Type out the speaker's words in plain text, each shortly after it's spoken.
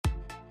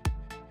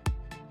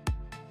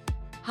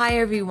Hi,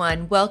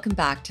 everyone. Welcome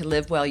back to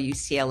Live Well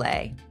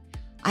UCLA.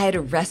 I had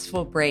a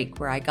restful break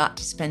where I got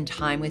to spend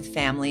time with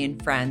family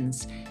and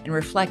friends and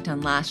reflect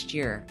on last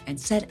year and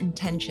set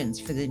intentions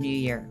for the new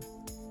year.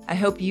 I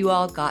hope you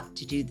all got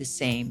to do the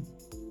same.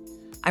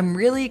 I'm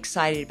really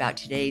excited about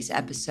today's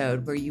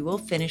episode where you will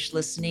finish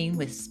listening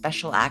with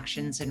special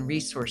actions and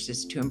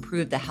resources to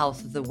improve the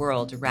health of the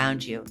world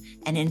around you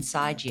and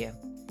inside you.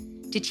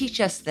 To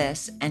teach us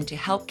this and to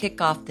help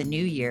kick off the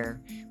new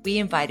year, we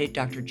invited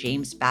Dr.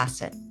 James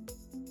Bassett.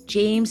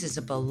 James is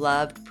a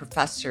beloved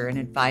professor and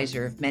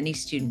advisor of many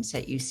students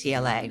at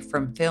UCLA,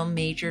 from film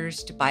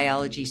majors to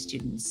biology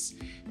students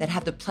that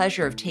have the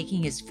pleasure of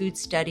taking his food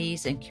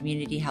studies and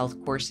community health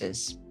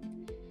courses.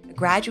 A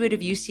graduate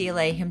of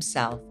UCLA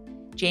himself,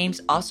 James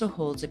also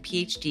holds a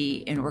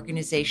PhD in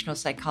organizational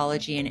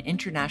psychology and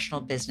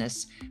international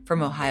business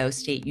from Ohio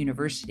State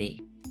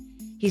University.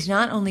 He's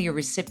not only a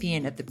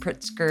recipient of the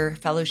Pritzker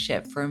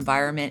Fellowship for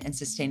Environment and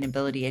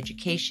Sustainability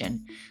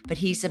Education, but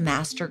he's a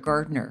master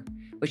gardener,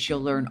 which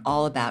you'll learn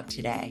all about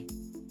today.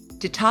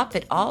 To top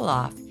it all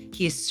off,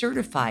 he is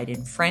certified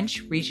in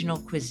French regional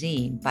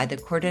cuisine by the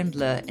Cordon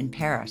Bleu in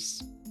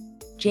Paris.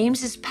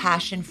 James's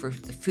passion for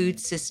the food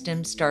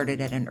system started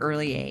at an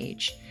early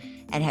age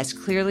and has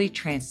clearly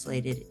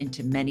translated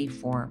into many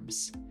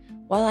forms.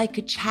 While I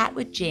could chat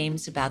with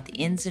James about the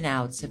ins and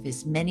outs of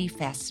his many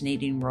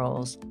fascinating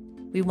roles,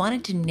 we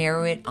wanted to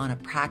narrow it on a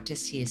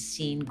practice he has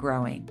seen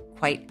growing,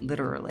 quite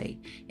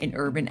literally, in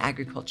urban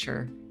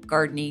agriculture,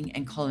 gardening,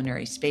 and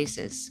culinary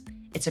spaces.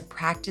 It's a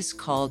practice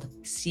called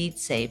seed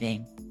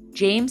saving.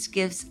 James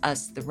gives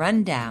us the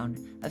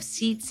rundown of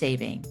seed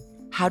saving,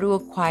 how to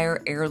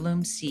acquire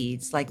heirloom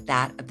seeds like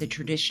that of the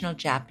traditional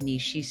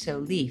Japanese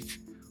shiso leaf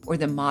or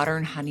the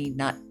modern honey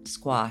nut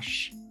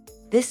squash.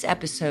 This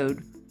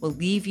episode will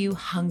leave you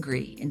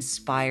hungry,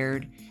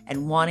 inspired,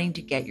 and wanting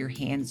to get your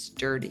hands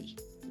dirty,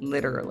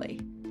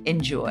 literally.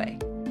 Enjoy.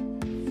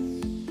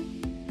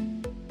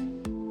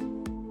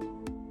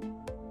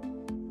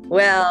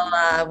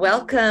 Well,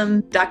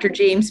 welcome, Dr.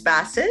 James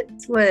Bassett.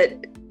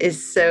 What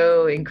is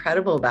so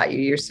incredible about you?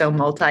 You're so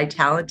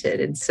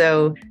multi-talented. And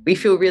so we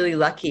feel really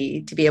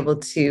lucky to be able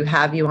to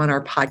have you on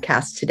our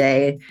podcast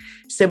today.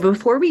 So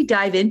before we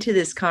dive into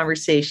this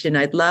conversation,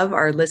 I'd love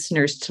our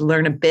listeners to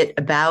learn a bit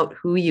about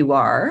who you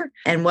are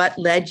and what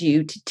led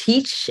you to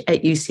teach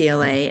at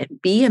UCLA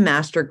and be a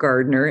master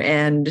gardener.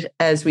 And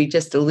as we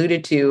just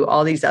alluded to,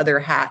 all these other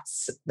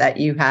hats that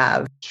you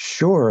have.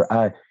 Sure.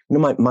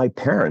 My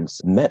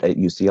parents met at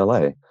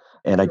UCLA,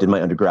 and I did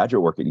my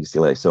undergraduate work at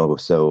UCLA.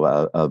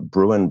 So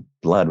Bruin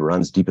blood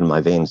runs deep in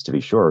my veins, to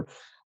be sure.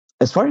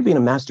 As far as being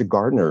a master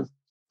gardener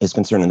is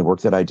concerned in the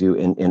work that I do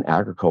in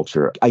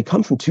agriculture, I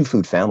come from two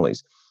food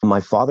families. My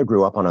father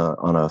grew up on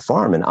a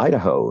farm in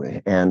Idaho,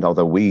 and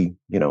although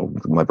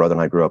my brother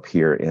and I grew up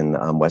here in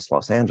West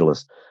Los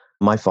Angeles,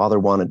 my father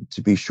wanted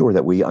to be sure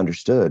that we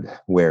understood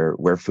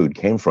where food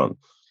came from.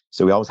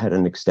 So we always had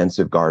an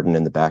extensive garden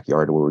in the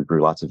backyard where we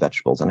grew lots of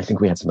vegetables. And I think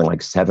we had something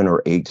like 7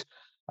 or 8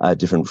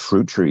 different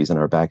fruit trees in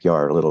our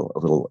backyard, a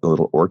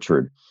little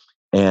orchard,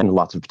 and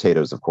lots of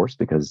potatoes, of course,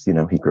 because,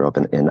 he grew up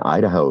in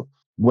Idaho.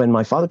 When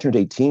my father turned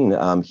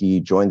 18, he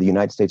joined the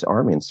United States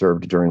Army and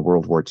served during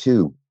World War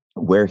II,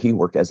 where he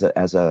worked as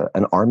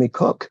an Army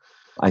cook.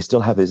 I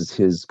still have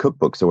his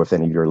cookbook. So if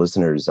any of your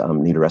listeners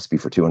need a recipe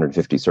for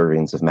 250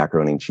 servings of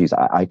macaroni and cheese,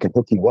 I can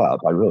hook you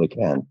up. I really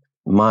can.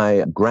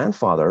 My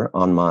grandfather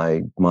on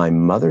my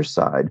mother's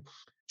side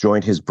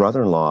joined his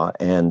brother-in-law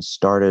and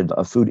started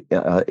a food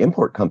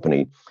import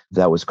company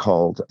that was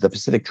called the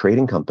Pacific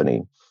Trading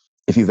Company.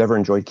 If you've ever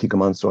enjoyed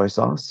Kikkoman soy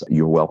sauce,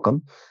 you're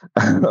welcome.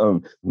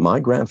 My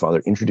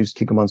grandfather introduced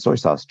Kikkoman soy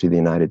sauce to the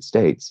United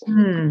States.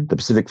 The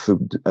Pacific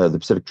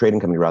Trading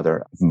Company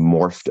rather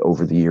morphed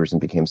over the years and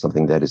became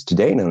something that is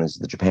today known as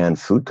the Japan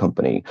Food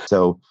Company.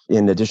 So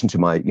in addition to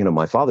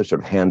my father's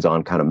sort of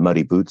hands-on kind of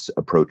muddy boots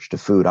approach to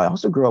food, I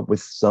also grew up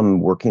with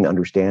some working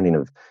understanding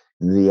of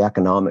the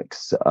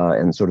economics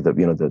and sort of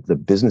the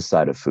business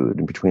side of food.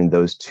 And between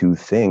those two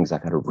things,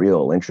 I've had a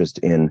real interest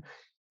in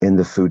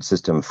the food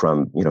system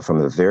from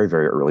a very,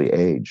 very early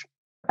age.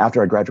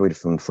 After I graduated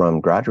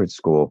from graduate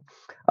school,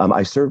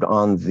 I served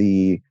on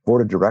the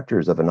board of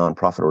directors of a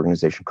nonprofit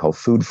organization called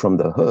Food from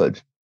the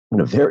Hood.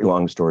 A very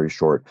long story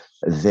short,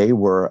 they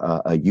were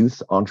a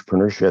youth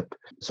entrepreneurship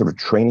sort of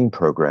training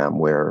program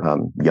where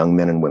young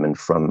men and women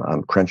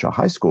from Crenshaw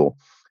High School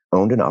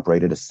owned and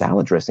operated a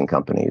salad dressing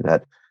company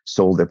that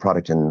sold their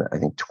product in, I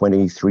think,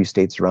 23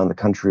 states around the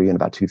country and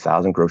about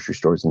 2,000 grocery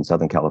stores in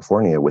Southern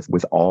California,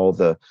 with all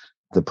the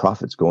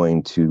profits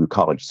going to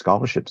college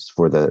scholarships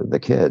for the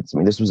kids. I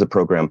mean, this was a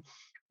program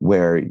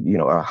where,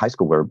 a high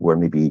school where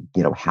maybe,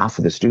 half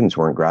of the students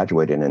weren't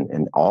graduating,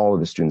 and all of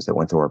the students that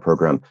went through our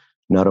program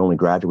not only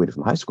graduated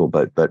from high school,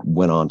 but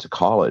went on to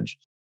college.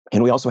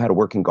 And we also had a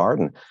working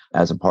garden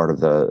as a part of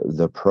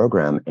the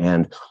program.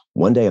 And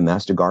one day a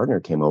master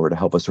gardener came over to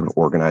help us sort of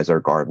organize our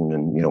garden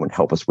and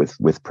help us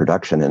with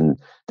production. And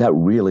that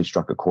really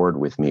struck a chord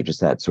with me,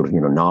 just that sort of,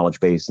 knowledge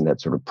base and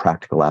that sort of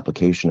practical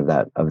application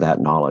of that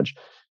knowledge.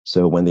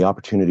 So when the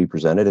opportunity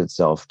presented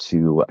itself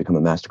to become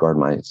a master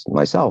gardener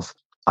myself,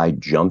 I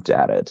jumped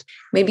at it.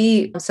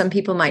 Maybe some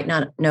people might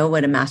not know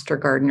what a master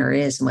gardener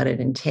is and what it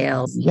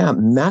entails. Yeah,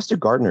 master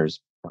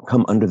gardeners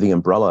come under the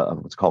umbrella of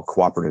what's called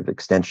cooperative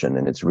extension.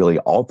 And it's really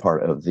all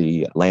part of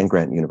the land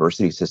grant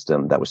university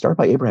system that was started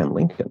by Abraham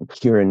Lincoln.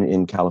 Here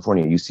in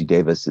California, UC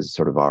Davis is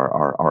sort of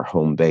our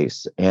home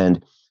base.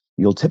 And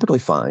you'll typically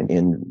find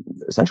in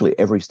essentially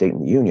every state in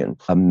the union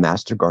a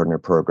master gardener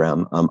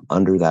program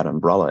under that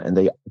umbrella. And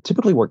they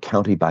typically work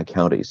county by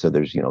county. So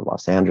there's,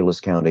 Los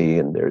Angeles County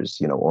and there's,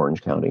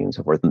 Orange County and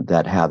so forth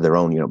that have their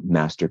own,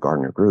 master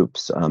gardener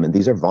groups. And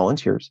these are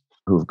volunteers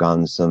who've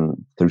gone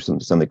through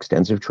some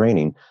extensive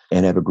training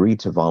and have agreed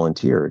to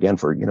volunteer again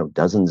for,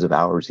 dozens of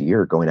hours a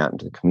year going out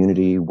into the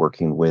community,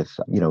 working with,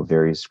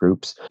 various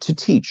groups to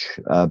teach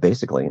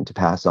basically and to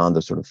pass on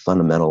the sort of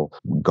fundamental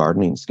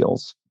gardening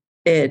skills.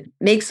 It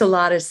makes a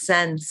lot of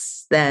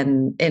sense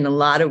then in a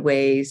lot of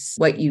ways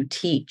what you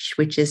teach,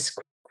 which is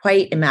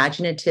quite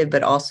imaginative,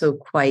 but also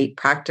quite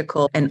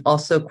practical and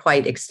also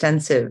quite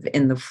extensive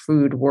in the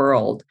food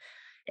world.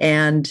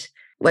 And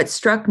what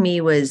struck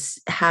me was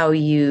how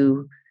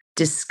you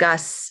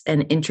discuss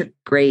and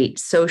integrate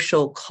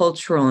social,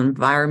 cultural,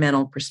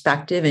 environmental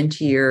perspective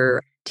into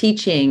your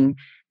teaching.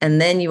 And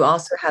then you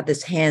also have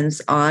this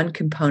hands-on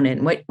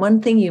component.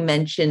 One thing you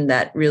mentioned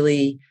that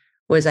really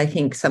was, I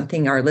think,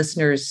 something our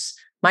listeners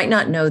might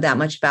not know that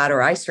much about,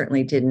 or I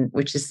certainly didn't,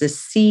 which is the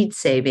seed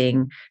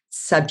saving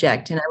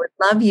subject. And I would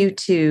love you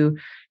to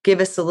give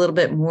us a little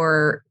bit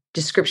more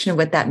description of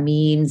what that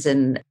means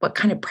and what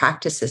kind of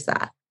practice is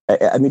that?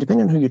 I mean,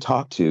 depending on who you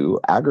talk to,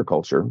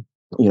 agriculture,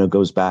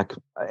 goes back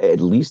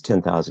at least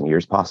 10,000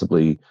 years,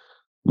 possibly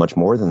much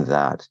more than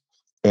that.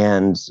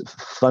 And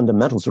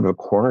fundamental, sort of a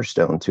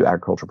cornerstone to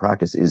agricultural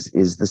practice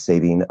is the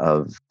saving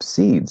of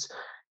seeds.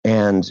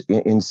 And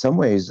in some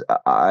ways,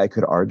 I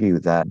could argue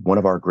that one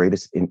of our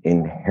greatest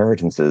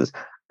inheritances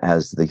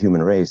as the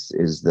human race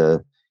is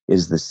the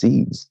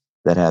seeds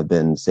that have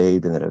been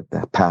saved and that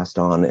have passed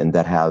on and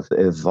that have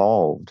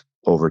evolved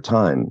over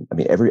time. I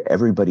mean,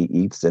 everybody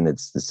eats, and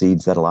it's the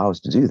seeds that allow us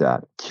to do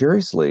that.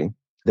 Curiously,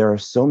 there are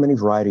so many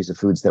varieties of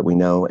foods that we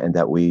know and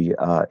that we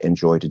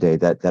enjoy today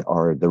that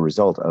are the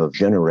result of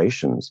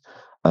generations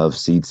of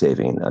seed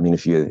saving. I mean,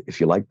 if you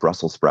like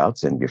Brussels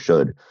sprouts, and you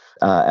should,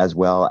 as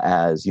well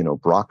as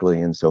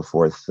broccoli and so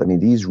forth. I mean,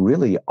 these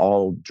really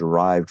all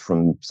derived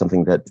from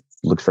something that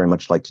looks very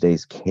much like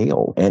today's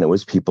kale, and it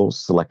was people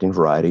selecting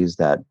varieties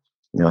that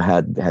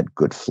had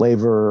good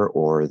flavor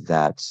or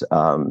that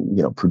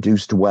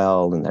produced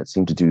well and that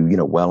seemed to do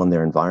well in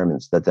their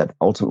environments. That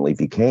ultimately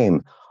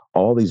became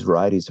all these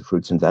varieties of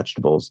fruits and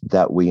vegetables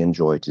that we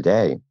enjoy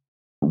today.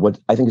 What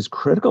I think is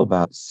critical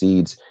about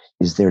seeds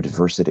is their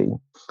diversity.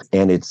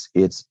 And it's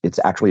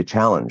actually a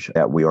challenge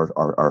that we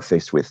are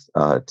faced with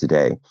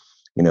today.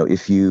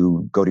 If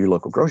you go to your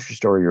local grocery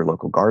store, your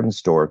local garden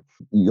store,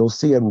 you'll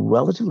see a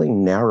relatively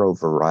narrow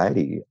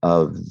variety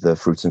of the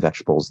fruits and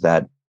vegetables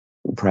that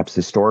perhaps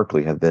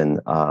historically have been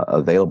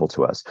available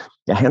to us.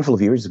 A handful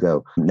of years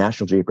ago,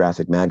 National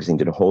Geographic magazine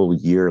did a whole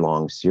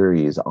year-long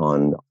series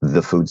on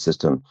the food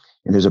system.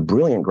 And there's a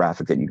brilliant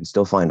graphic that you can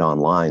still find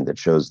online that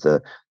shows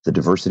the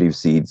diversity of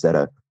seeds that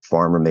a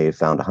farmer may have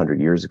found 100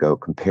 years ago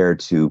compared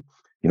to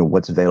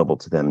what's available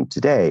to them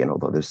today. And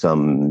although there's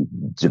some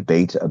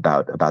debate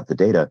about the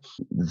data,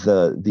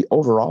 the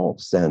overall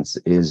sense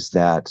is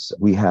that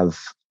we have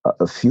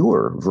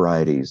fewer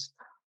varieties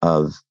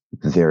of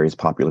various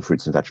popular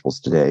fruits and vegetables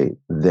today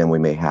than we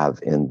may have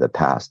in the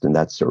past. And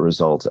that's a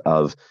result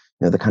of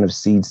the kind of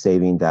seed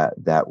saving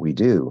that we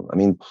do. I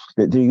mean,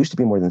 there used to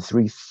be more than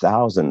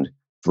 3,000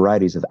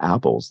 varieties of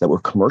apples that were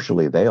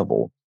commercially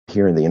available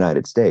here in the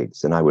United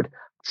States. And I would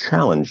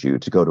challenge you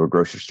to go to a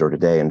grocery store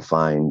today and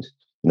find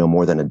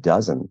more than a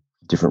dozen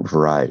different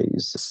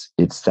varieties.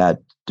 It's that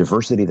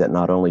diversity that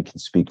not only can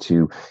speak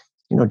to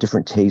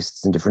different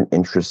tastes and different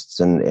interests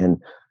and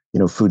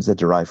foods that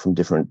derive from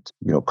different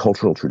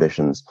cultural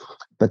traditions,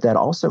 but that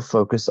also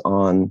focus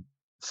on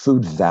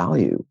food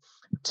value.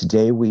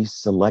 Today we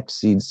select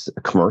seeds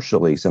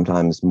commercially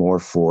sometimes more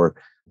for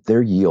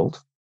their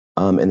yield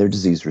and their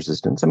disease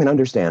resistance. I mean,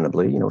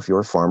 understandably, if you're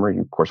a farmer,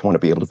 you of course want to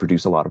be able to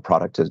produce a lot of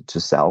product to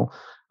sell.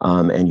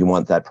 And you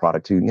want that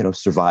product to,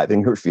 survive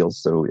in your field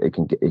so it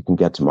can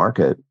get to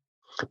market.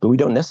 But we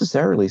don't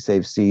necessarily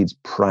save seeds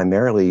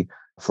primarily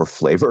for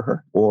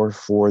flavor or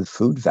for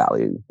food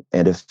value.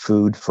 And if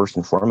food, first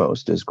and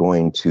foremost, is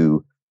going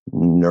to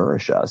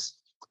nourish us,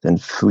 then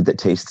food that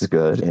tastes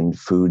good and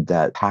food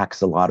that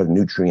packs a lot of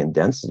nutrient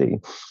density,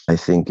 I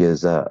think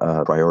is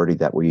a priority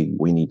that we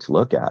need to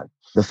look at.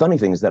 The funny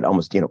thing is that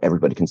almost,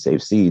 everybody can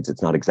save seeds.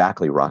 It's not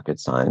exactly rocket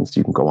science.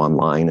 You can go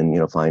online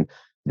and, find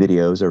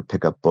videos or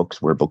pick up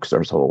books where books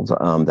are sold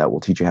that will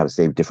teach you how to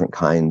save different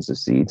kinds of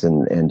seeds.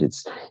 And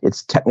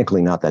it's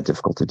technically not that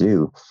difficult to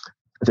do.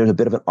 There's a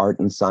bit of an art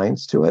and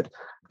science to it.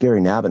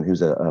 Gary Nabin,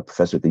 who's a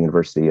professor at the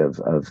University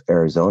of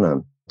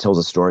Arizona, tells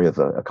a story of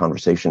a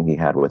conversation he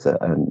had with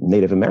a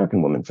Native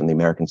American woman from the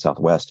American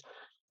Southwest.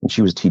 And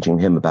she was teaching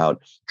him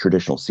about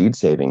traditional seed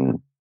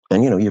saving.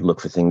 And, you'd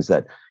look for things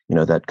that,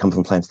 that come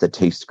from plants that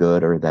taste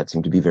good or that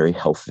seem to be very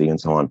healthy and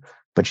so on.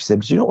 But she said,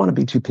 but you don't want to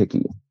be too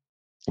picky.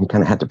 And you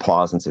kind of had to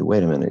pause and say,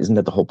 wait a minute, isn't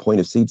that the whole point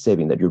of seed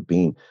saving, that you're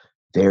being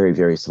very,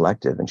 very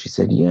selective? And she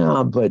said,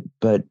 yeah, but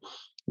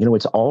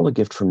it's all a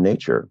gift from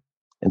nature.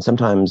 And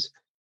sometimes,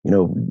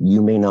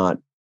 you may not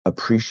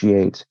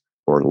appreciate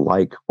or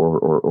like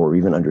or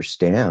even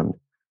understand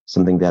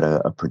something that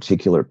a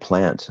particular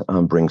plant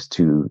brings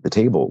to the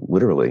table,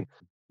 literally.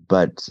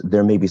 But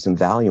there may be some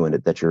value in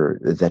it that you're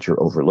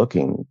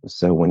overlooking.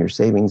 So when you're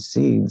saving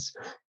seeds,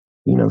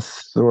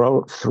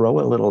 throw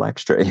a little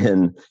extra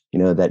in,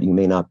 that you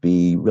may not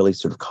be really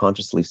sort of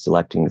consciously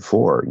selecting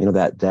for.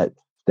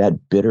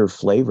 That bitter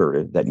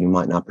flavor that you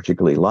might not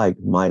particularly like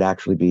might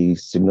actually be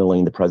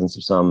signaling the presence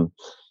of some,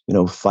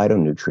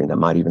 phytonutrient that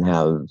might even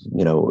have,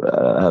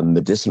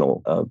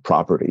 medicinal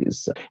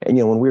properties. And,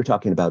 when we were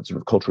talking about sort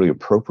of culturally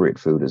appropriate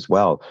food as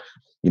well,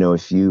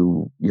 if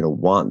you,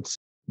 want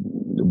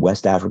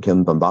West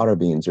African bambara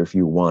beans, or if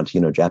you want,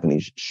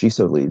 Japanese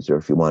shiso leaves, or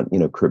if you want,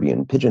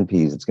 Caribbean pigeon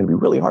peas, it's going to be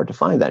really hard to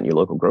find that in your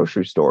local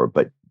grocery store,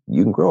 but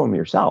you can grow them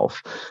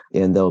yourself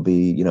and they'll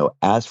be,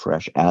 as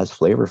fresh, as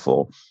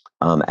flavorful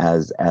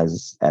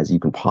as you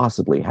can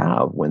possibly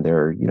have when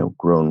they're,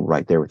 grown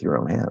right there with your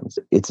own hands.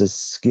 It's a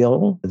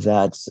skill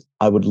that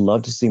I would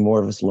love to see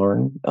more of us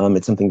learn.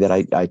 It's something that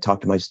I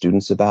talk to my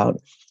students about.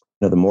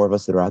 The more of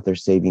us that are out there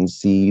saving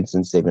seeds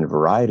and saving a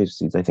variety of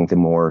seeds, I think the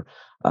more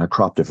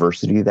crop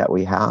diversity that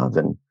we have.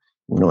 And,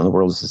 in the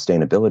world of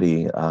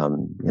sustainability,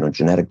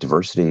 genetic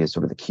diversity is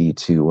sort of the key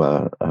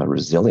to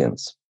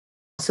resilience.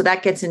 So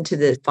that gets into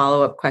the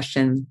follow-up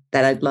question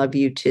that I'd love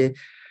you to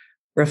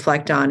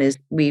reflect on is,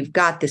 we've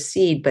got the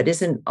seed, but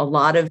isn't a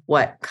lot of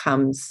what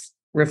comes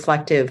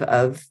reflective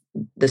of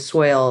the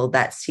soil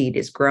that seed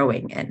is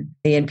growing in?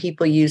 And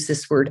people use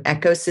this word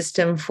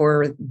ecosystem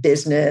for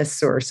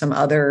business or some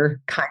other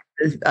kind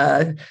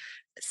of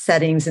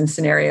settings and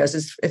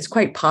scenarios. It's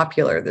quite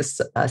popular, this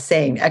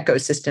saying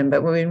ecosystem,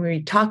 but when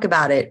we talk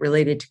about it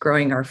related to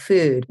growing our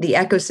food, the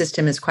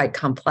ecosystem is quite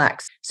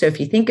complex. So if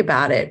you think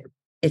about it,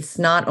 it's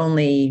not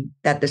only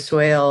that the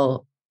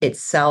soil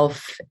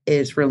itself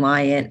is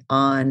reliant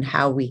on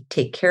how we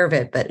take care of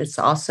it, but it's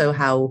also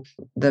how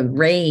the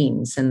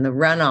rains and the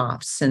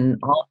runoffs and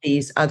all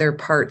these other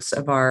parts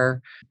of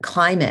our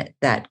climate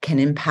that can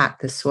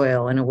impact the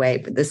soil in a way,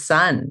 but the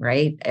sun,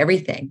 right?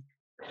 Everything.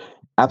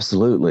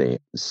 Absolutely.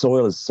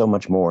 Soil is so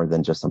much more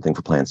than just something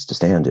for plants to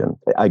stand in.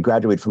 I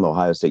graduated from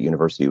Ohio State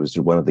University. It was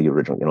one of the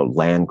original,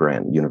 land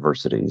grant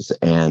universities.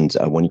 And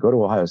when you go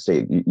to Ohio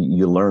State,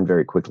 you learn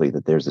very quickly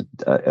that there's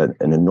an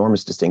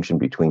enormous distinction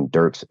between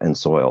dirt and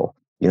soil.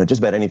 Just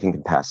about anything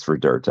can pass for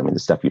dirt. I mean, the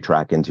stuff you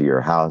track into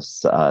your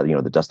house,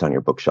 the dust on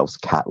your bookshelves,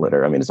 cat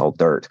litter, I mean, it's all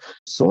dirt.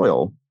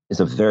 Soil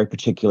is a very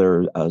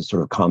particular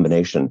sort of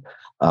combination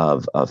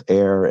of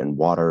air and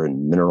water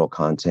and mineral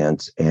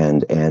content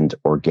and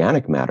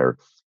organic matter.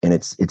 And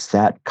it's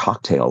that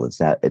cocktail, it's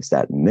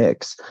that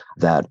mix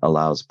that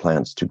allows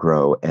plants to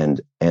grow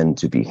and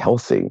to be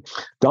healthy.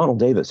 Donald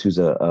Davis, who's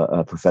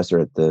a professor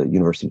at the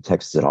University of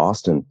Texas at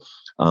Austin,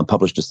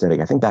 published a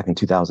study, I think back in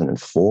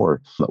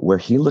 2004, where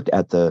he looked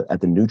at the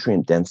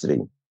nutrient density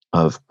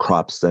of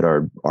crops that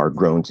are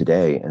grown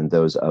today and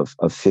those of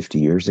 50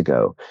 years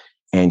ago.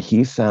 And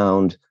he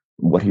found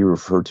what he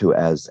referred to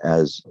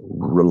as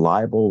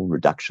reliable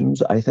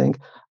reductions, I think,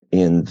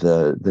 in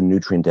the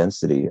nutrient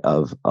density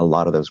of a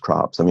lot of those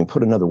crops. I mean,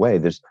 put another way,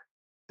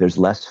 there's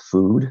less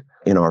food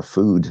in our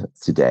food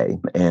today.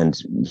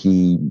 And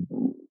he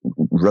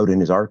wrote in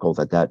his article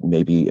that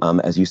may be,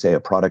 as you say, a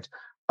product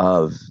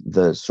of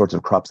the sorts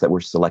of crops that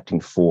we're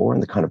selecting for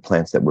and the kind of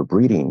plants that we're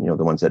breeding,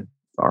 the ones that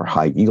are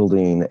high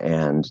yielding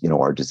and,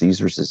 are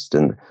disease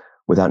resistant,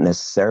 without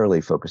necessarily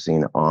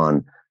focusing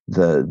on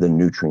the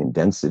nutrient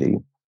density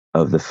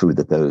of the food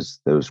that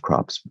those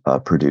crops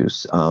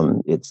produce.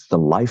 It's the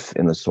life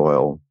in the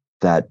soil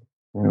that,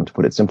 to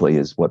put it simply,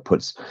 is what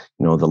puts,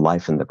 the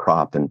life in the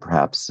crop, and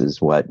perhaps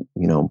is what,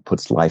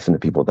 puts life in the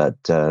people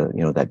that,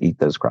 that eat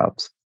those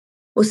crops.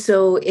 Well,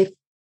 so if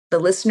the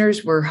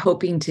listeners were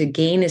hoping to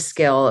gain a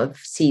skill of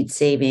seed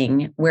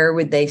saving, where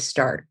would they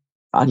start?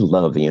 I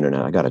love the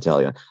internet, I got to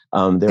tell you.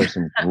 There are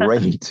some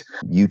great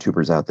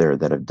YouTubers out there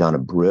that have done a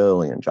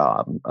brilliant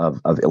job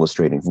of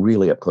illustrating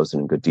really up close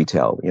and in good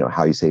detail,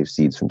 how you save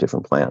seeds from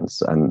different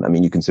plants. I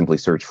mean, you can simply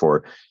search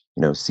for,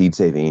 seed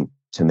saving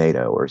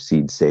tomato or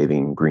seed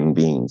saving green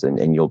beans,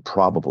 and you'll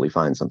probably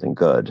find something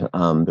good.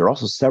 There are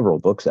also several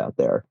books out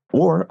there.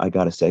 Or I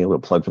got to say, a little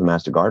plug for the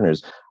Master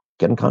Gardeners.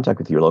 Get in contact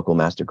with your local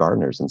Master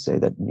Gardeners and say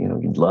that,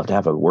 you'd love to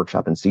have a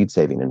workshop in seed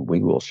saving, and we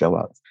will show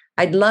up.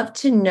 I'd love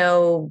to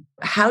know,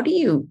 how do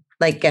you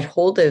get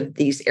hold of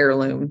these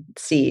heirloom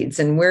seeds,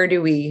 and where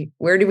do we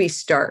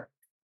start?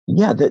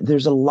 Yeah,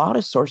 there's a lot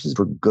of sources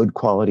for good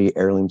quality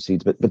heirloom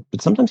seeds, but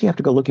sometimes you have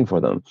to go looking for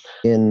them.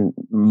 In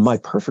my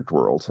perfect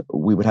world,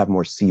 we would have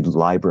more seed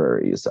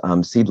libraries.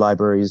 Seed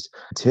libraries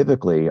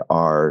typically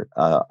are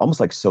almost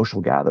like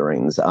social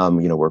gatherings,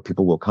 where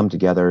people will come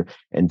together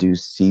and do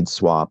seed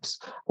swaps,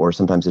 or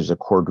sometimes there's a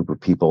core group of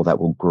people that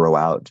will grow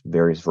out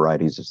various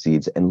varieties of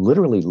seeds and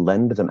literally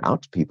lend them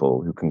out to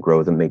people who can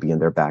grow them maybe in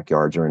their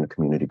backyards or in a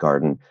community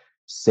garden,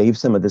 save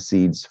some of the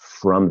seeds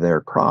from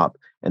their crop,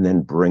 and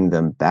then bring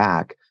them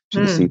back to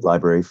the seed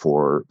library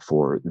for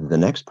the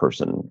next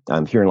person.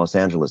 Here in Los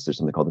Angeles, there's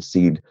something called the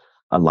Seed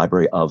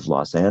Library of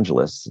Los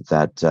Angeles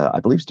that I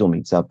believe still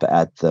meets up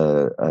at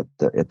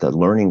the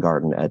Learning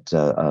Garden at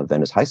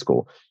Venice High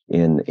School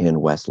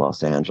in West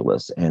Los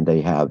Angeles, and they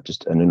have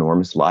just an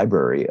enormous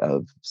library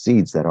of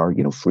seeds that are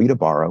free to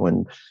borrow,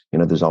 and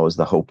there's always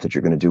the hope that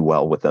you're going to do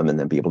well with them and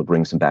then be able to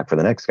bring some back for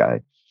the next guy.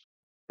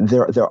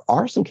 There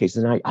are some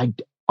cases, and I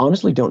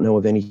honestly don't know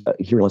of any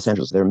here in Los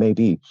Angeles. There may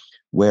be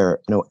where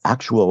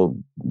actual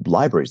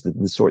libraries,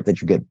 the sort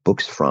that you get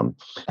books from,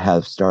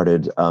 have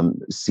started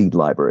seed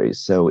libraries.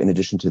 So in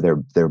addition to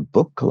their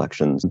book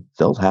collections,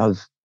 they'll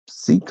have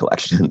seed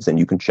collections, and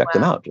you can check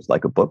them out just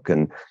like a book.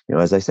 And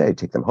as I say,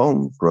 take them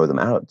home, grow them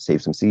out,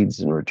 save some seeds,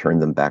 and return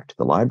them back to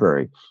the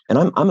library. And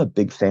I'm a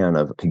big fan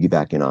of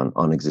piggybacking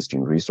on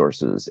existing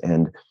resources.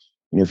 And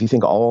if you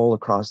think all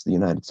across the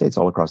United States,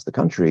 all across the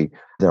country,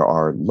 there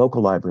are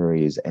local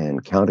libraries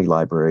and county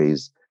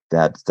libraries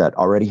that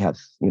already have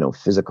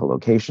physical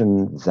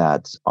location,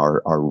 that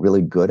are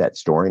really good at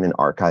storing and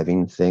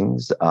archiving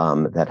things,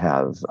 that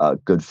have a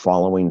good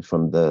following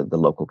from the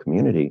local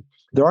community.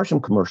 There are some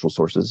commercial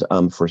sources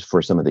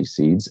for some of these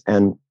seeds,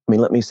 and I mean,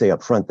 let me say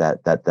up front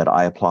that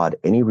I applaud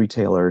any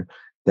retailer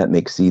that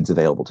makes seeds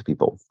available to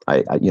people.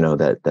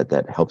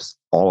 That helps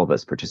all of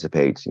us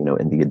participate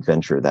in the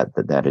adventure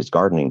that is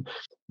gardening.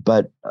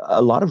 But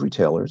a lot of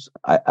retailers,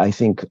 I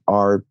think,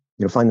 are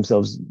find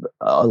themselves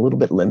a little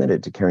bit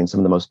limited to carrying some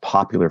of the most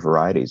popular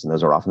varieties. And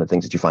those are often the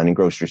things that you find in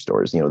grocery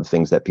stores, the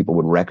things that people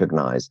would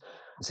recognize.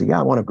 So yeah,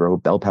 I want to grow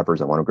bell peppers,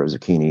 I want to grow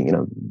zucchini,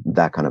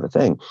 that kind of a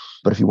thing.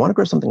 But if you want to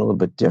grow something a little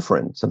bit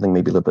different, something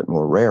maybe a little bit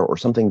more rare, or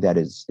something that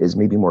is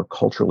maybe more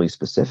culturally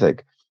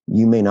specific,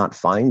 you may not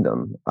find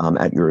them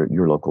at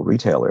your local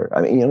retailer. I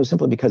mean,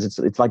 simply because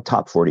it's like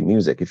top 40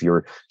 music. If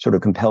you're sort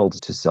of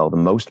compelled to sell the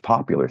most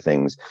popular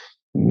things,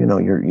 you're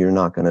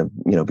not going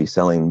to be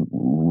selling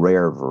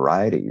rare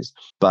varieties.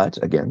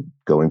 But again,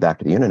 going back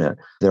to the internet,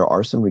 there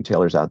are some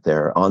retailers out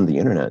there on the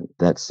internet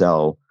that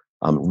sell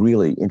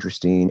really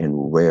interesting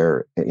and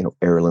rare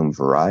heirloom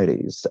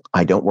varieties.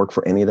 I don't work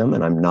for any of them,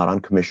 and I'm not on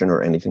commission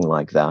or anything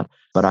like that.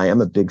 But I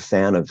am a big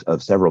fan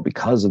of several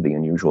because of the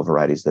unusual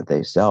varieties that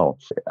they sell.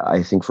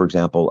 I think, for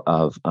example,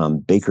 of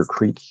Baker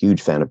Creek.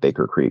 Huge fan of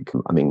Baker Creek.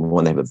 I mean,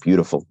 one, they have a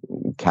beautiful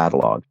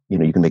catalog.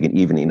 You can make an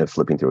evening of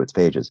flipping through its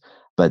pages.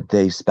 But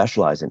they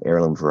specialize in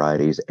heirloom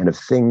varieties and of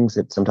things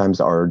that sometimes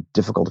are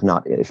difficult,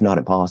 if not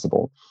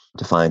impossible,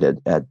 to find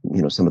at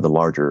some of the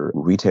larger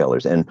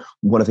retailers. And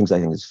one of the things I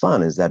think is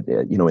fun is that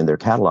in their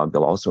catalog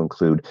they'll also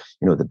include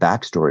the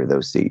backstory of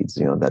those seeds.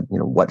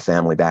 What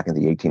family back in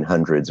the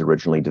 1800s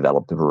originally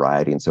developed the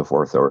variety and so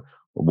forth, or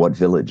what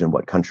village and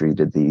what country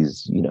did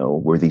these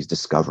were these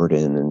discovered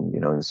in,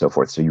 and so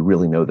forth. So you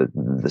really know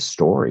the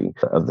story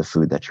of the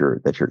food that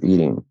you're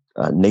eating.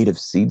 Native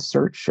Seed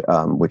Search,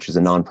 which is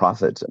a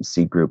nonprofit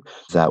seed group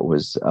that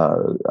was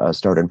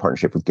started in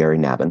partnership with Gary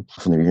Nabin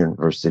from the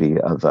University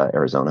of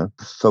Arizona,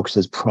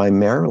 focuses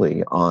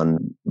primarily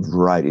on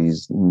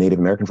varieties, Native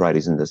American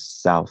varieties in the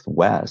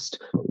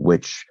Southwest,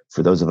 which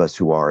for those of us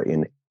who are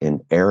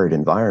in arid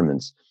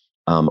environments,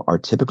 are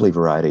typically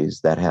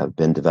varieties that have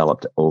been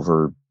developed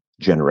over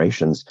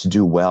generations to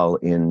do well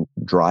in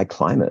dry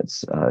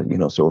climates.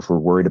 So if we're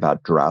worried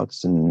about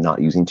droughts and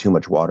not using too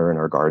much water in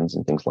our gardens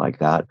and things like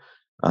that,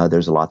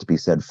 there's a lot to be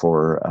said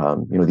for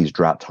these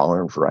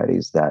drought-tolerant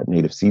varieties that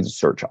Native Seed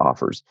Search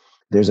offers.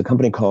 There's a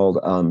company called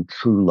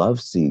True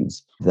Love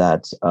Seeds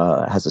that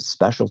has a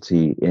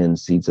specialty in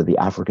seeds of the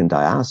African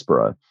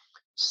diaspora.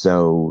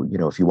 So,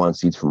 if you want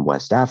seeds from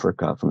West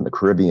Africa, from the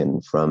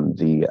Caribbean, from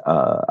the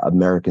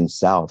American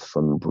South,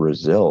 from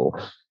Brazil,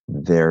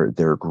 they're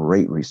a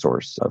great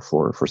resource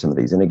for some of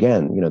these. And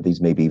again, these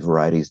may be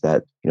varieties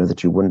that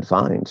that you wouldn't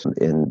find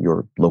in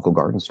your local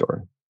garden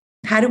store.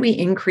 How do we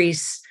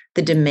increase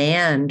the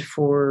demand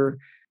for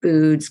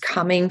foods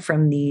coming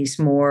from these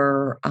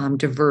more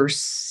diverse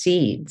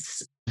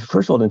seeds?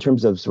 First of all, in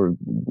terms of sort of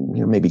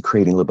maybe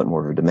creating a little bit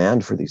more of a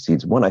demand for these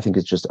seeds, one, I think,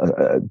 is just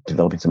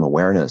developing some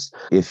awareness.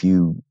 If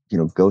you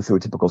go through a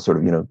typical sort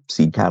of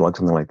seed catalog,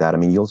 something like that, I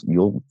mean,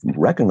 you'll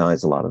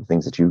recognize a lot of the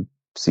things that you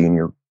see in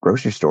your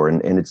grocery store,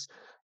 and it's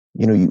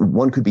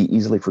one could be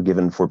easily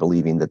forgiven for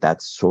believing that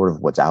that's sort of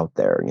what's out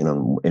there,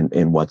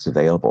 in what's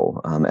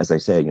available. As I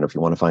say, if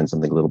you want to find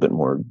something a little bit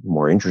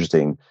more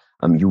interesting,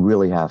 you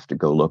really have to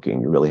go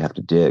looking. You really have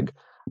to dig.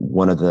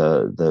 One of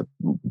the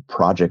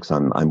projects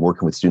I'm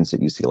working with students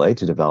at UCLA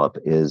to develop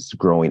is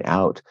growing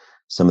out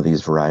some of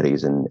these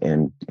varieties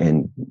and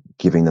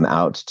giving them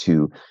out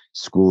to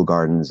school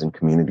gardens and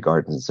community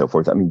gardens and so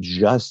forth. I mean,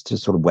 just to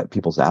sort of whet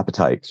people's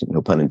appetite,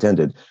 no pun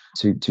intended,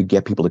 to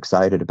get people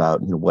excited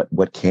about,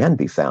 what can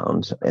be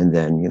found, and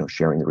then,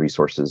 sharing the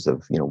resources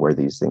of, where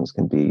these things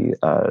can be,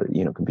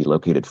 can be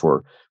located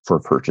for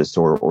purchase,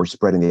 or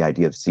spreading the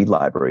idea of seed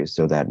libraries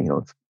so that,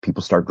 if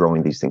people start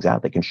growing these things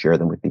out, they can share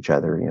them with each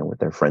other, with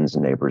their friends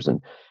and neighbors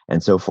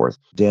and so forth.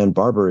 Dan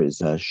Barber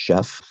is a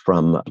chef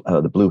from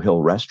the Blue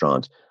Hill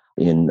restaurant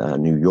in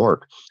New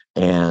York.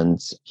 And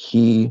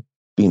he,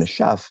 being a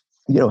chef,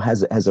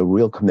 has a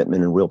real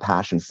commitment and real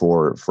passion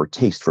for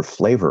taste, for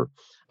flavor.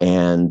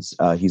 And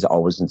he's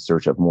always in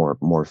search of more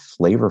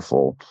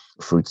flavorful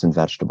fruits and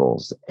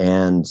vegetables.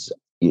 And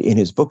in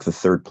his book, The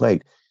Third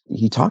Plate,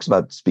 he talks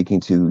about speaking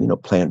to,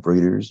 plant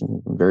breeders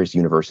and various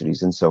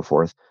universities and so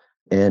forth,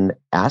 and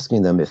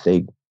asking them if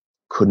they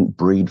couldn't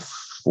breed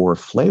for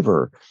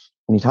flavor.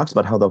 And he talks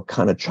about how they'll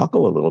kind of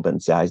chuckle a little bit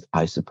and say,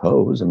 I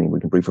suppose, I mean, we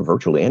can breed for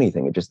virtually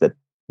anything. It's just that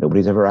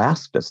nobody's ever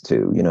asked us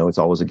to. It's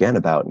always, again,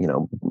 about,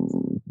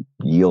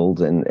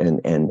 yield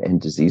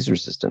and disease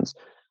resistance.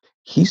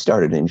 He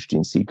started an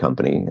interesting seed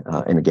company,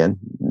 and again,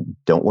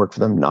 don't work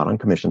for them, not on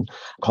commission,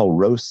 called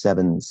Row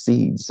 7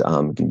 Seeds.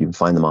 You can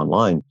find them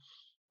online.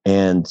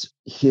 And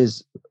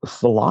his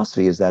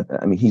philosophy is that,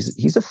 I mean,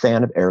 he's a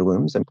fan of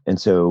heirlooms. And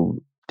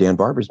so Dan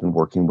Barber's been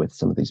working with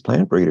some of these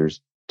plant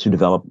breeders to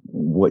develop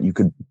what you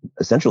could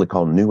essentially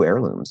call new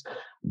heirlooms,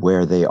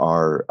 where they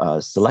are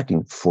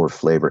selecting for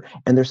flavor,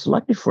 and they're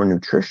selecting for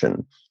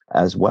nutrition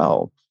as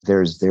well.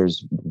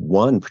 There's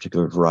one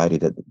particular variety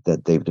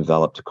that they've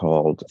developed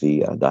called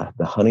the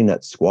honey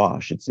nut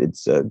squash.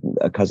 It's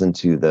a cousin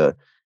to the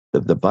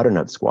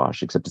butternut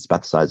squash, except it's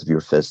about the size of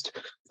your fist,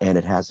 and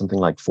it has something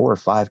like 4 or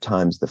 5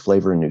 times the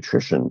flavor and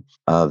nutrition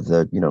of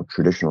the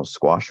traditional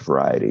squash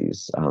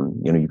varieties.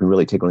 You can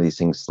really take one of these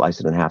things,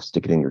 slice it in half,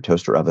 stick it in your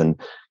toaster oven,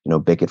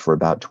 bake it for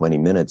about 20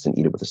 minutes, and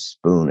eat it with a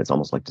spoon. It's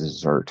almost like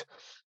dessert.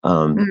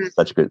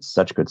 Such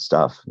good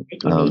stuff.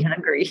 Making me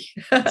hungry.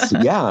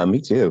 So, yeah, me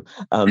too.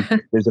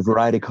 There's a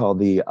variety called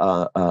the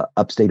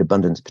Upstate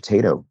Abundance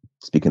potato.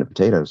 Speaking of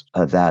potatoes,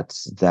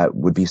 that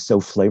would be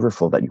so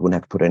flavorful that you wouldn't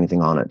have to put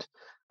anything on it.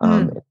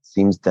 It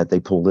seems that they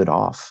pulled it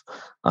off.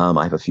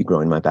 I have a few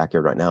growing in my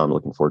backyard right now. I'm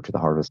looking forward to the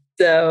harvest.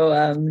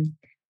 So,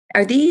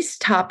 are these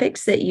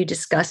topics that you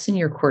discuss in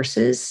your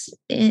courses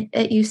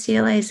at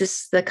UCLA? Is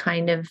this the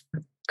kind of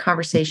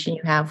conversation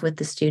you have with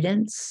the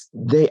students?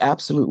 They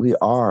absolutely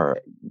are.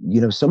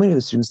 So many of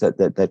the students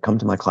that come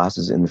to my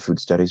classes in the food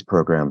studies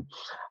program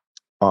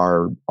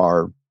are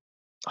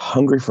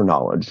hungry for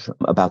knowledge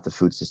about the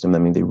food system. I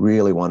mean, they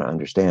really want to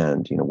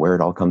understand, where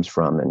it all comes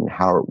from and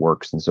how it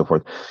works and so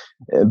forth.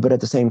 But at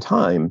the same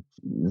time,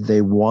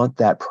 they want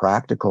that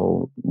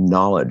practical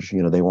knowledge.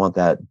 They want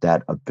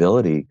that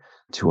ability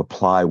to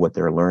apply what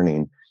they're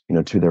learning,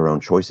 to their own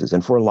choices.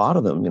 And for a lot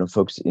of them,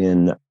 folks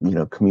in,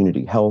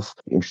 community health,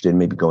 interested in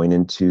maybe going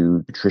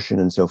into nutrition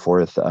and so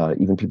forth,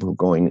 even people who are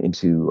going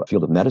into a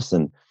field of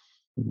medicine,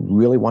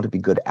 really want to be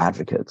good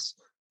advocates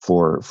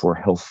for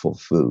healthful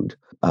food.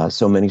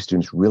 So many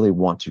students really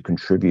want to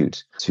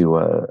contribute to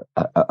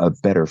a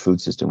better food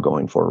system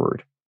going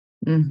forward.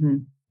 Mm-hmm.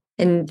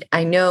 And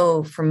I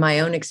know from my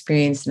own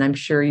experience, and I'm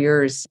sure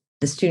yours,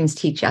 the students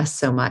teach us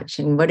so much.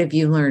 And what have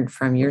you learned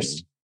from your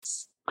students?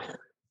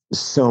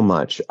 So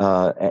much.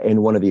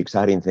 And one of the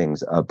exciting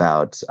things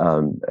about,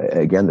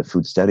 again, the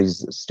food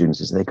studies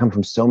students is they come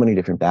from so many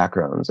different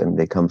backgrounds, and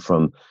they come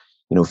from,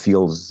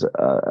 fields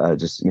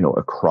just,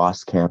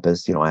 across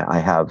campus. I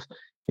have,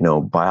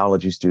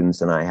 biology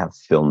students, and I have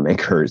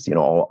filmmakers,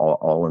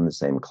 all in the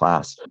same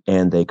class.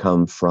 And they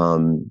come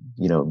from,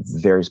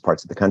 various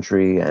parts of the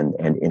country and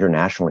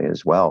internationally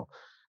as well.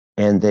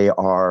 And they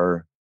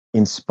are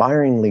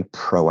inspiringly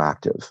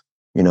proactive.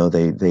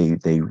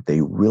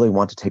 They really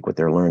want to take what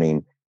they're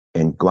learning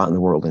and go out in the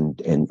world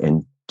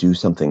and do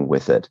something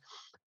with it.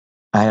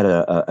 I had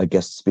a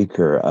guest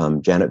speaker,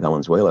 Janet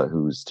Valenzuela,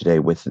 who's today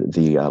with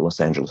the Los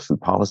Angeles Food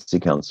Policy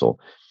Council.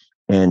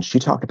 And she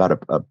talked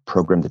about a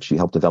program that she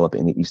helped develop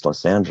in the East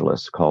Los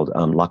Angeles called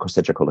La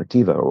Cosecha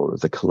Colectiva, or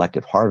the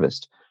Collective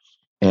Harvest.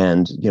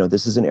 And,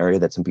 this is an area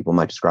that some people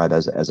might describe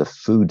as a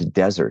food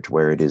desert,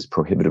 where it is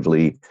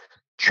prohibitively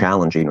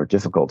challenging or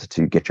difficult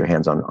to get your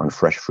hands on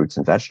fresh fruits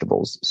and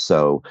vegetables.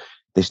 So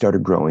they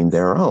started growing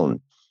their own.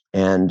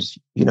 And,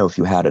 if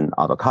you had an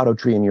avocado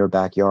tree in your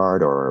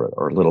backyard,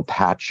 or a little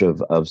patch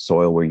of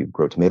soil where you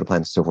grow tomato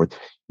plants and so forth,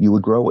 you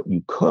would grow what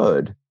you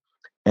could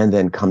and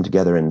then come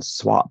together and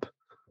swap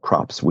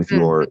crops with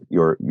your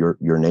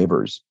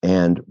neighbors.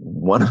 And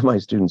one of my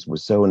students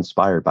was so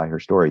inspired by her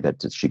story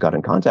that she got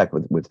in contact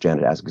with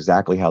Janet, asked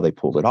exactly how they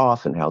pulled it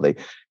off and how they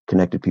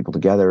connected people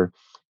together.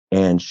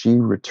 And she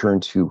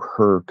returned to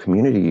her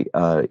community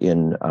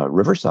in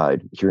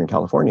Riverside here in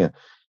California,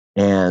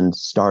 and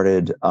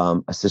started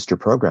a sister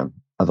program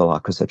of the La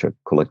Cosecha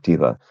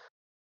Colectiva.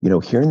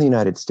 Here in the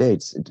United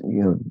States,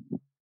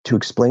 to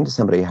explain to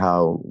somebody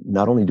how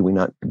not only do we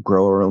not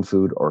grow our own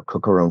food or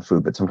cook our own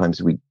food, but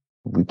sometimes we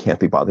can't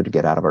be bothered to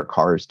get out of our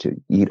cars to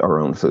eat our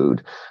own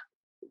food,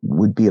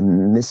 would be a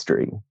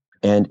mystery.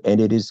 And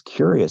it is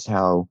curious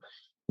how,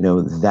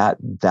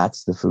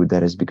 that's the food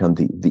that has become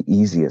the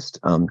easiest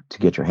to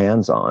get your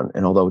hands on.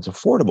 And although it's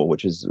affordable,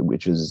 which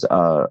is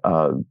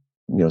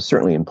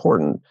certainly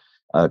important,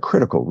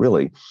 critical,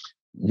 really,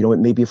 it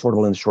may be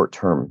affordable in the short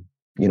term.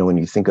 When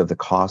you think of the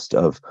cost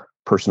of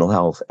personal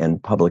health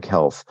and public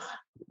health,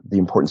 the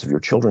importance of your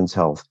children's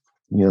health,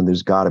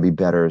 there's got to be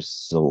better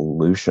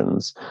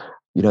solutions.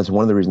 It's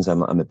one of the reasons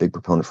I'm a big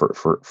proponent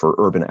for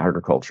urban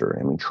agriculture.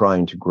 I mean,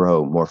 trying to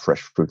grow more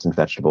fresh fruits and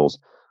vegetables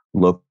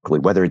locally,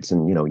 whether it's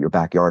in your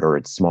backyard or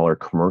it's smaller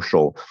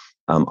commercial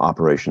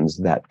operations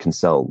that can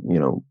sell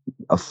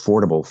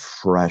affordable,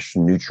 fresh,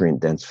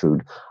 nutrient-dense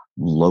food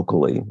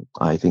locally.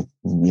 I think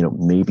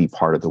may be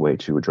part of the way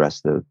to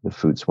address the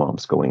food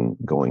swamps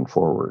going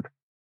forward.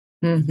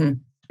 Mm-hmm.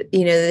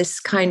 This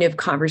kind of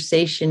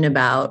conversation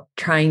about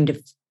trying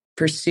to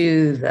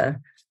pursue the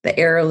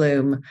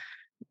heirloom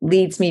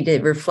leads me to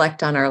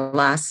reflect on our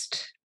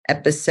last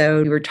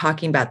episode. We were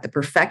talking about the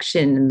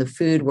perfection in the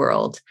food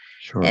world.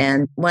 Sure.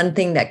 And one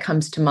thing that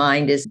comes to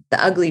mind is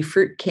the Ugly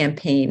Fruit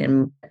campaign,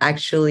 and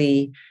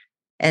actually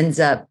ends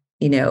up,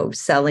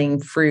 selling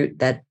fruit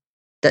that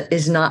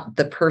is not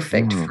the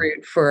perfect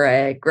fruit for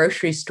a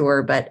grocery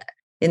store. But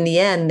in the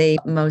end, they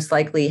most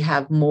likely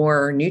have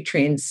more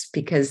nutrients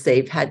because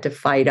they've had to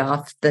fight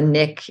off the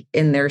nick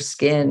in their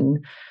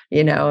skin,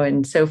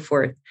 and so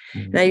forth.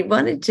 And I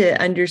wanted to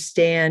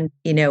understand,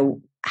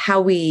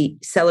 how we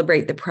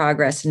celebrate the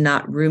progress and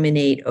not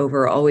ruminate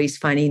over always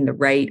finding the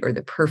right or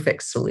the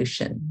perfect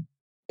solution.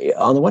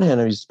 On the one hand,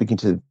 I was speaking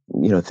to,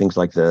 things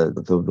like the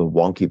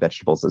wonky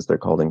vegetables, as they're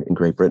called in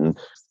Great Britain.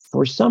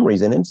 For some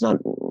reason, and it's not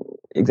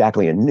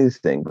exactly a new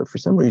thing, but for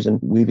some reason,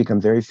 we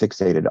become very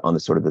fixated on the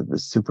sort of the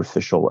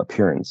superficial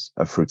appearance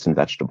of fruits and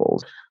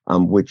vegetables,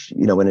 which,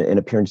 an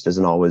appearance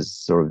doesn't always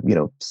sort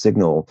of,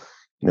 signal,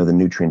 the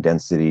nutrient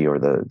density or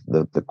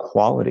the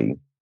quality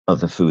of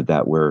the food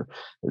that we're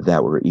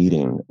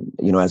eating.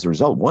 As a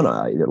result, a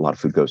lot of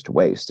food goes to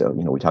waste. So,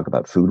 we talk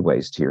about food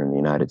waste here in the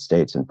United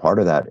States, and part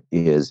of that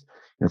is,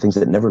 things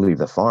that never leave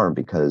the farm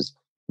because,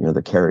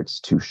 the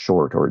carrot's too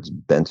short or it's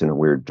bent in a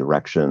weird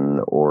direction,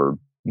 or,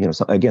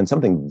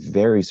 something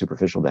very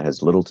superficial that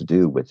has little to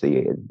do with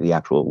the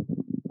actual,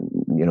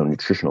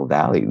 nutritional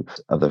value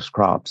of those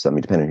crops. I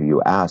mean, depending on who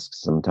you ask,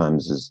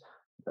 sometimes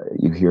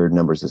you hear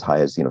numbers as high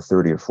as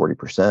 30 or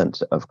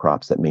 40% of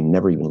crops that may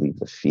never even leave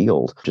the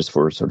field just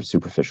for sort of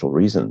superficial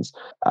reasons.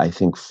 I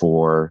think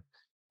for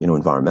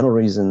environmental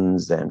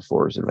reasons and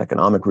for sort of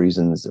economic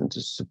reasons, and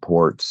to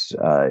support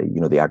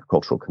the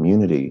agricultural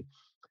community,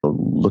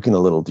 looking a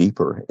little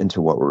deeper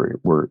into what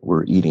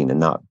we're eating and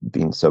not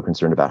being so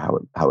concerned about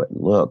how it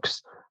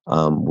looks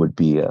would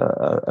be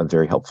a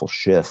very helpful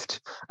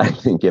shift, I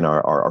think, in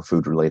our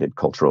food-related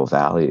cultural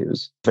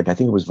values. In fact, I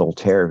think it was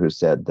Voltaire who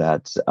said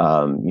that,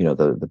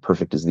 the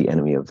perfect is the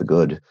enemy of the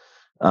good.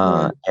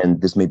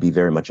 And this may be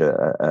very much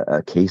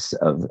a case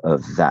of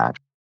that.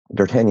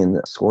 D'Artagnan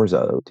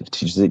Scorza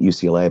teaches at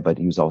UCLA, but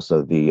he was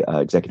also the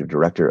executive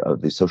director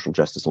of the Social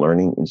Justice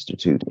Learning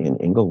Institute in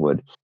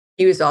Inglewood.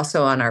 He was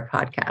also on our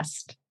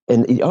podcast.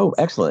 And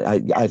excellent.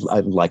 I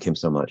like him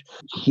so much.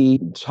 He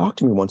talked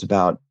to me once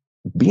about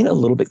being a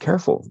little bit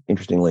careful,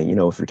 interestingly,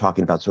 if you're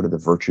talking about sort of the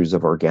virtues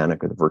of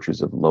organic or the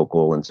virtues of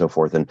local and so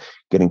forth, and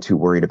getting too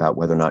worried about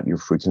whether or not your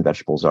fruits and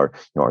vegetables are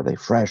they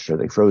fresh, are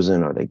they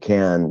frozen, are they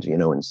canned,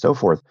 and so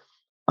forth.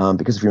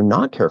 Because if you're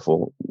not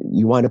careful,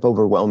 you wind up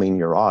overwhelming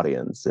your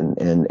audience.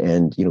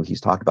 And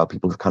he's talked about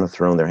people who've kind of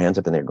thrown their hands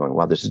up in there going,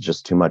 wow, this is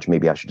just too much.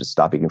 Maybe I should just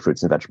stop eating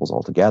fruits and vegetables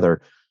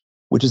altogether,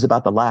 which is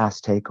about the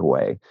last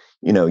takeaway,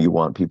 you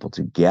want people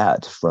to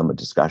get from a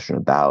discussion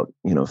about,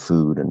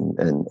 food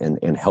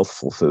and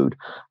healthful food.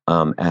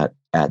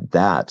 At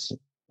that,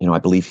 I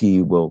believe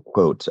he will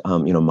quote,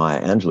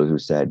 Maya Angelou, who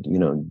said,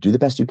 do the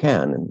best you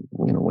can. And,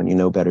 when you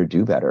know better,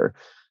 do better.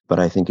 But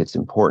I think it's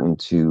important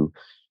to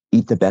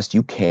eat the best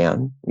you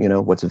can,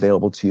 what's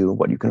available to you,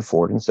 what you can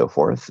afford and so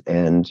forth.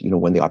 And,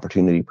 when the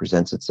opportunity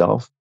presents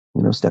itself,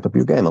 step up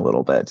your game a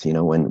little bit,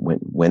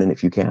 when and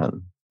if you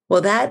can.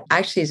 Well, that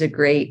actually is a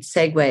great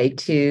segue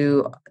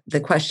to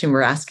the question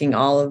we're asking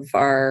all of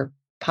our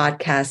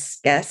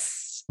podcast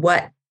guests.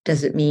 What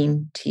does it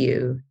mean to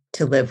you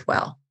to live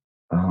well?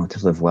 Oh,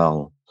 to live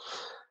well.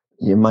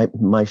 Yeah,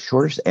 my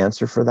shortest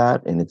answer for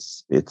that, and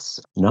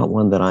it's not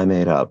one that I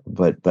made up,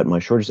 but my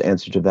shortest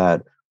answer to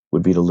that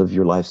would be to live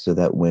your life so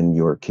that when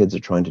your kids are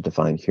trying to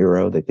define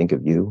hero, they think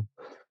of you.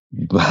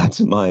 But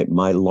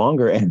my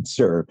longer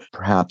answer,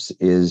 perhaps,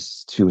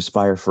 is to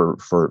aspire for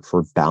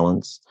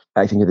balance.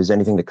 I think if there's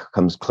anything that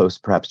comes close,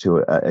 perhaps,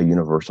 to a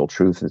universal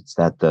truth, it's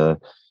that the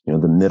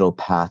middle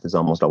path is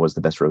almost always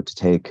the best road to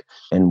take.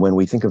 And when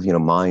we think of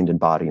mind and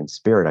body and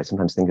spirit, I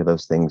sometimes think of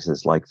those things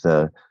as like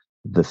the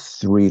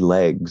three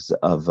legs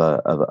of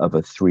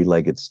a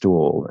three-legged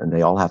stool, and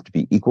they all have to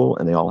be equal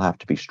and they all have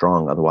to be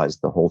strong. Otherwise,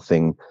 the whole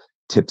thing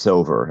tips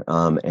over.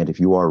 And if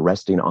you are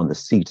resting on the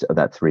seat of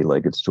that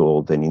three-legged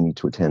stool, then you need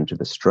to attend to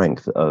the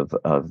strength of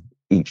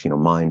each,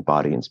 mind,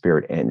 body, and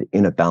spirit, and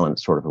in a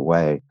balanced sort of a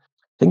way.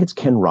 I think it's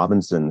Ken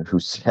Robinson who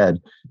said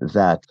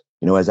that,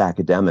 as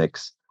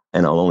academics,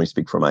 and I'll only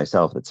speak for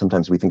myself, that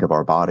sometimes we think of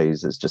our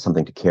bodies as just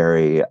something to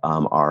carry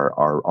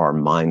our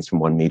minds from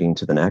one meeting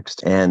to the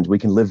next, and we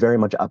can live very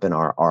much up in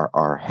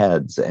our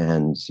heads.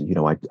 And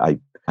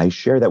I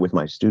share that with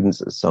my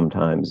students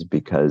sometimes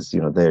because they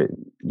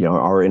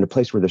are in a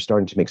place where they're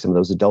starting to make some of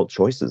those adult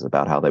choices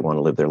about how they want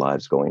to live their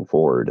lives going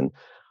forward. And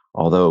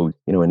although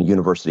in a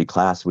university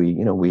class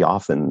we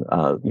often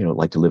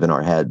like to live in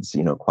our heads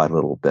quite a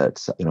little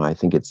bit, I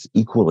think it's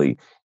equally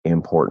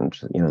important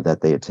that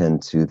they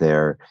attend to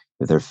their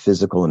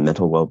physical and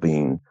mental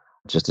well-being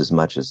just as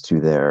much as to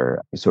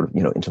their sort of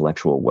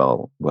intellectual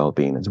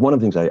well-being. It's one of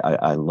the things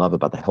I love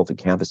about the Healthy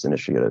Campus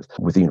Initiative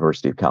with the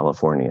University of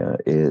California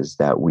is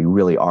that we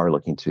really are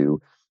looking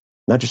to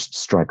not just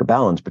strike a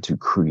balance, but to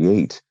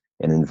create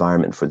an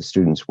environment for the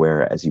students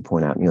where, as you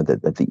point out,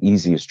 that the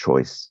easiest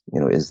choice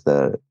is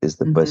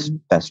the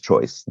best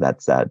choice.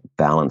 That's that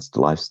balanced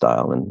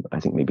lifestyle, and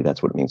I think maybe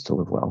that's what it means to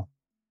live well.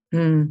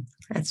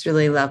 That's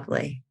really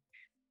lovely,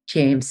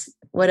 James.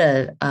 What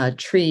a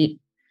treat.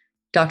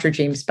 Dr.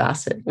 James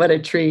Bassett, what a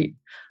treat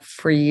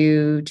for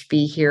you to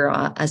be here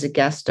as a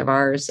guest of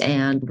ours,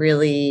 and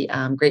really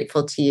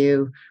grateful to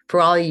you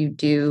for all you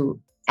do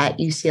at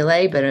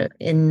UCLA, but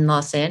in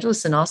Los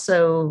Angeles and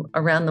also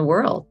around the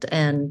world.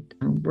 And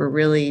we're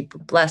really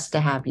blessed to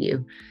have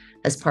you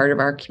as part of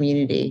our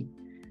community.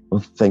 Well,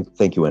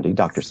 thank you, Wendy.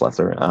 Dr.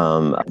 Slessor.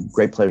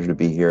 Great pleasure to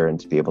be here and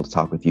to be able to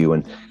talk with you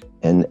and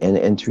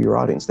to your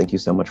audience. Thank you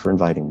so much for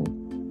inviting me.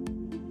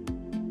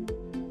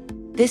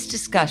 This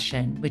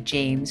discussion with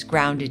James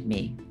grounded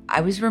me. I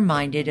was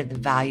reminded of the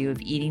value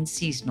of eating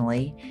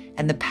seasonally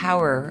and the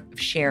power of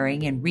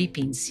sharing and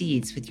reaping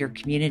seeds with your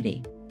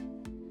community.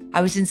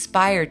 I was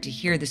inspired to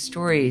hear the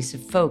stories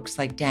of folks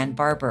like Dan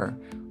Barber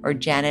or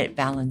Janet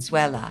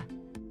Valenzuela,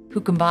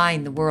 who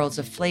combine the worlds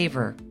of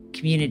flavor,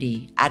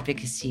 community,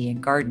 advocacy,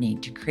 and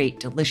gardening to create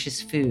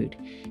delicious food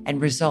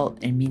and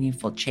result in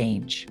meaningful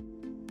change.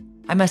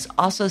 I must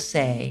also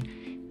say,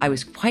 I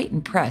was quite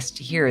impressed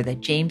to hear that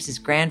James's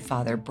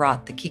grandfather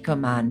brought the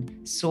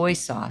Kikkoman soy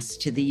sauce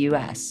to the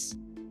U.S.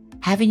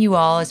 Having you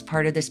all as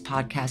part of this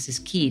podcast is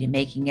key to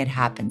making it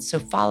happen, so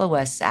follow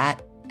us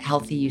at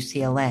Healthy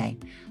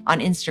UCLA on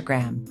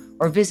Instagram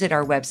or visit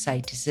our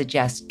website to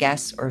suggest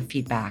guests or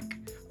feedback.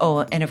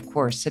 Oh, and of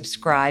course,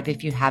 subscribe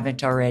if you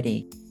haven't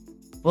already.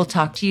 We'll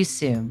talk to you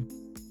soon.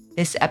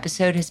 This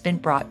episode has been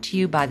brought to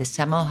you by the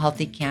Semel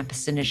Healthy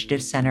Campus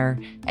Initiative Center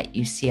at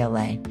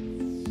UCLA.